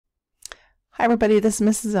Hi everybody, this is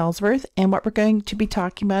Mrs. Ellsworth, and what we're going to be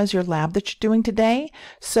talking about is your lab that you're doing today.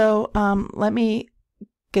 So let me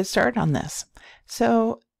get started on this.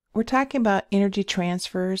 So we're talking about energy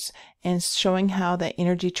transfers and showing how the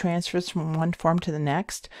energy transfers from one form to the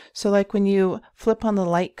next. So like when you flip on the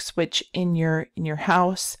light switch in your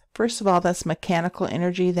house, first of all, that's mechanical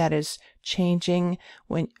energy that is changing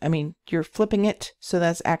when, you're flipping it, so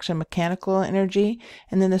that's actually mechanical energy.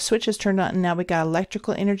 And then the switch is turned on and now we got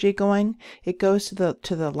electrical energy going. It goes to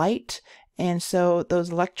the light, and so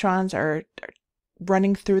those electrons are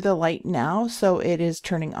running through the light now, so it is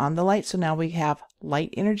turning on the light. So now we have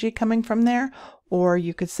light energy coming from there, or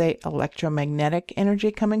you could say electromagnetic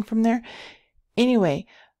energy coming from there. Anyway,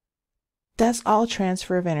 that's all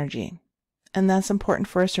transfer of energy, and that's important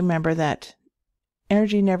for us to remember, that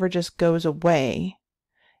energy never just goes away.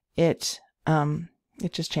 It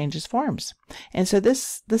just changes forms. And so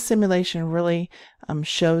this simulation really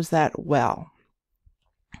shows that well.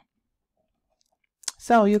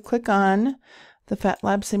 So you click on the PhET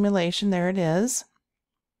lab simulation. There it is.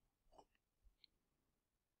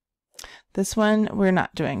 This one we're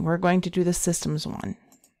not doing. We're going to do the systems one.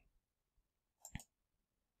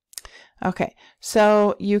 Okay,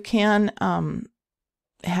 so you can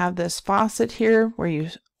have this faucet here where you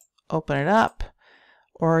open it up,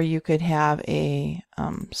 or you could have a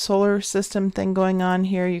solar system thing going on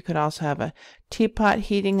here. You could also have a teapot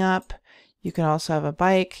heating up. You can also have a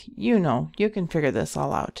bike. You can figure this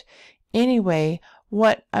all out. Anyway,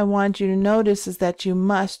 what I want you to notice is that you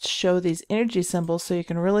must show these energy symbols so you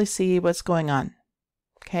can really see what's going on.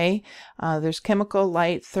 Okay, there's chemical,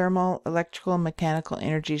 light, thermal, electrical, and mechanical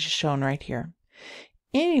energies shown right here.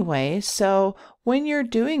 Anyway, so when you're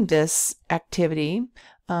doing this activity,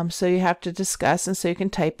 so you have to discuss, and so you can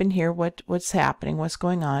type in here what's happening, what's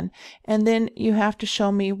going on, and then you have to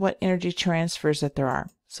show me what energy transfers that there are.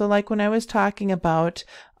 So like when I was talking about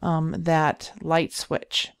that light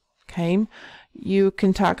switch, okay, you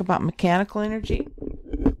can talk about mechanical energy.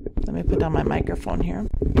 Let me put down my microphone here.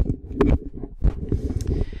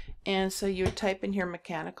 And so you would type in here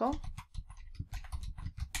mechanical.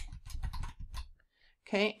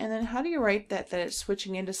 Okay, and then how do you write that it's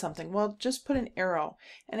switching into something? Well, just put an arrow.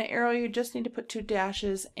 And an arrow, you just need to put 2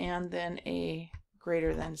 dashes and then a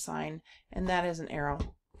greater than sign, and that is an arrow.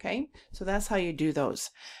 Okay, so that's how you do those.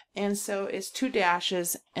 And so it's 2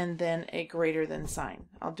 dashes and then a greater than sign.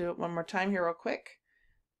 I'll do it one more time here real quick.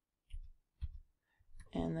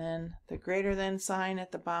 And then the greater than sign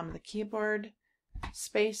at the bottom of the keyboard,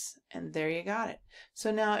 space, and there you got it.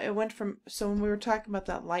 So now it went from, so when we were talking about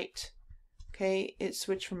that light, okay, it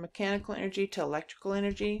switched from mechanical energy to electrical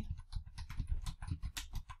energy.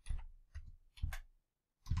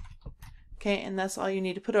 Okay, and that's all you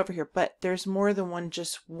need to put over here. But there's more than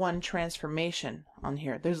just one transformation on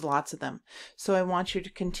here. There's lots of them. So I want you to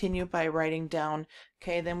continue by writing down,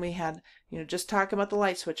 okay, then we had, just talk about the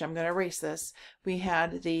light switch. I'm going to erase this. We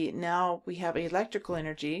had now we have electrical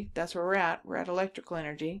energy. That's where we're at. We're at electrical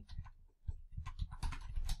energy.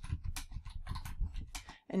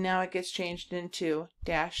 And now it gets changed into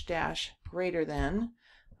dash dash greater than,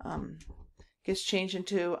 gets changed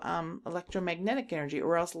into electromagnetic energy,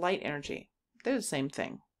 or else light energy. They're the same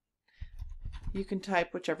thing. You can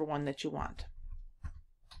type whichever one that you want.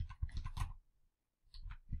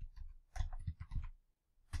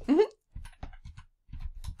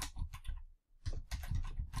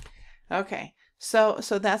 Okay, so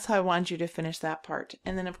that's how I want you to finish that part.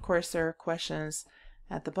 And then of course there are questions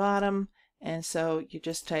at the bottom, and so you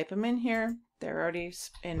just type them in here. They're already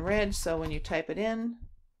in red, so when you type it in,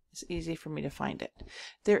 it's easy for me to find it.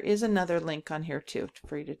 There is another link on here too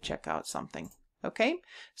for you to check out something. Okay,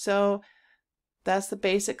 so that's the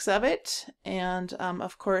basics of it. And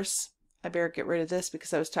of course, I better get rid of this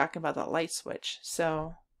because I was talking about that light switch.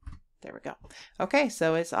 So there we go. Okay,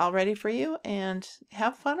 so it's all ready for you, and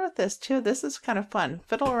have fun with this too. This is kind of fun.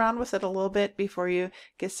 Fiddle around with it a little bit before you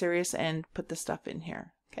get serious and put the stuff in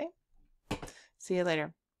here. Okay, see you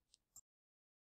later.